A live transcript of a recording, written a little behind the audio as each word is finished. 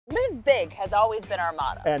Live big has always been our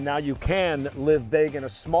motto. And now you can live big in a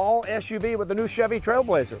small SUV with the new Chevy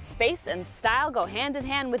Trailblazer. Space and style go hand in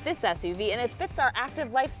hand with this SUV, and it fits our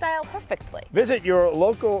active lifestyle perfectly. Visit your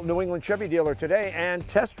local New England Chevy dealer today and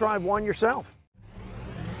test drive one yourself.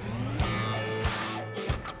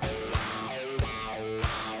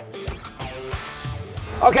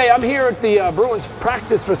 Okay, I'm here at the Bruins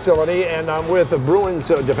practice facility, and I'm with the Bruins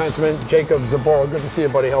defenseman, Jakub Zboril. Good to see you,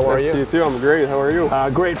 buddy. How are you? Nice to see you too. I'm great. How are you?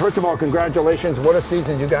 Great. First of all, congratulations. What a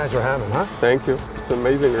season you guys are having, huh? Thank you. It's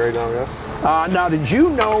amazing right now, yeah. Now, did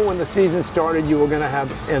you know when the season started you were going to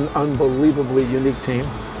have an unbelievably unique team?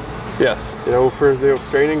 Yes. You know, first day of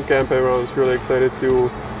training camp, everyone was really excited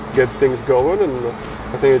to get things going, and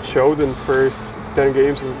I think it showed in the first 10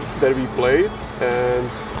 games that we played, and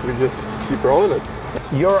we just keep rolling it.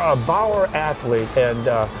 You're a Bauer athlete, and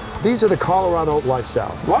these are the Colorado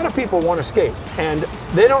lifestyles. A lot of people want to skate, and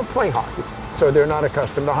they don't play hockey, so they're not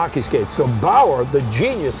accustomed to hockey skates. So Bauer, the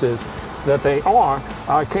geniuses that they are,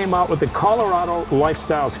 came out with the Colorado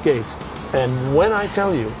lifestyle skates. And when I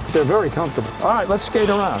tell you, they're very comfortable. All right, let's skate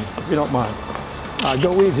around, if you don't mind.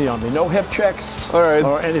 Go easy on me. No hip checks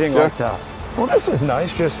or anything like that. Well, this is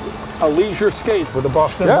nice, just a leisure skate with the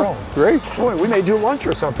Boston Bruin. Great. Boy, we may do lunch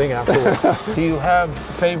or something afterwards. Do you have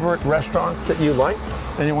favorite restaurants that you like?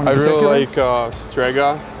 Anyone in particular? I really like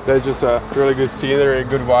Strega. They're just really good scenery,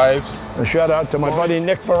 good vibes. A shout out to my buddy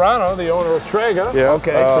Nick Ferrano, the owner of Strega. Yeah.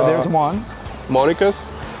 Okay, so there's one.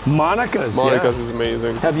 Monica's. Monica's, Monica's is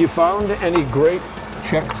amazing. Have you found any great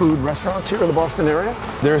Czech food restaurants here in the Boston area?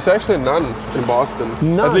 There's actually none in Boston.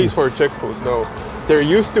 None? At least for Czech food, no. There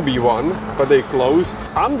used to be one, but they closed.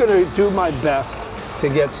 I'm going to do my best to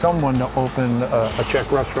get someone to open a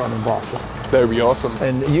Czech restaurant in Boston. That'd be awesome.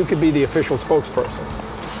 And you could be the official spokesperson.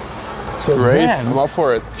 So great, then, I'm up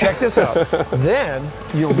for it. Check this out. Then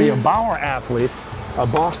you'll be a Bauer athlete, a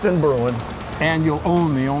Boston Bruin, and you'll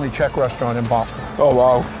own the only Czech restaurant in Boston. Oh,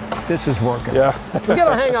 wow. This is working. Yeah. We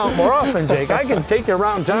gotta hang out more often, Jake. I can take you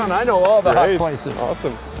around town. I know all the hot places.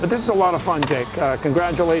 Awesome. But this is a lot of fun, Jake.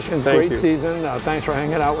 Congratulations, great season. Thanks for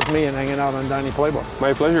hanging out with me and hanging out on Diney Playbook.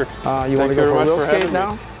 My pleasure. You want to go for a little skate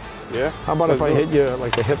now? Yeah. How about if I hit you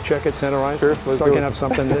like a hip check at center ice? Sure, so I can have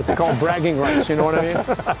something. It's called bragging rights. You know what I mean?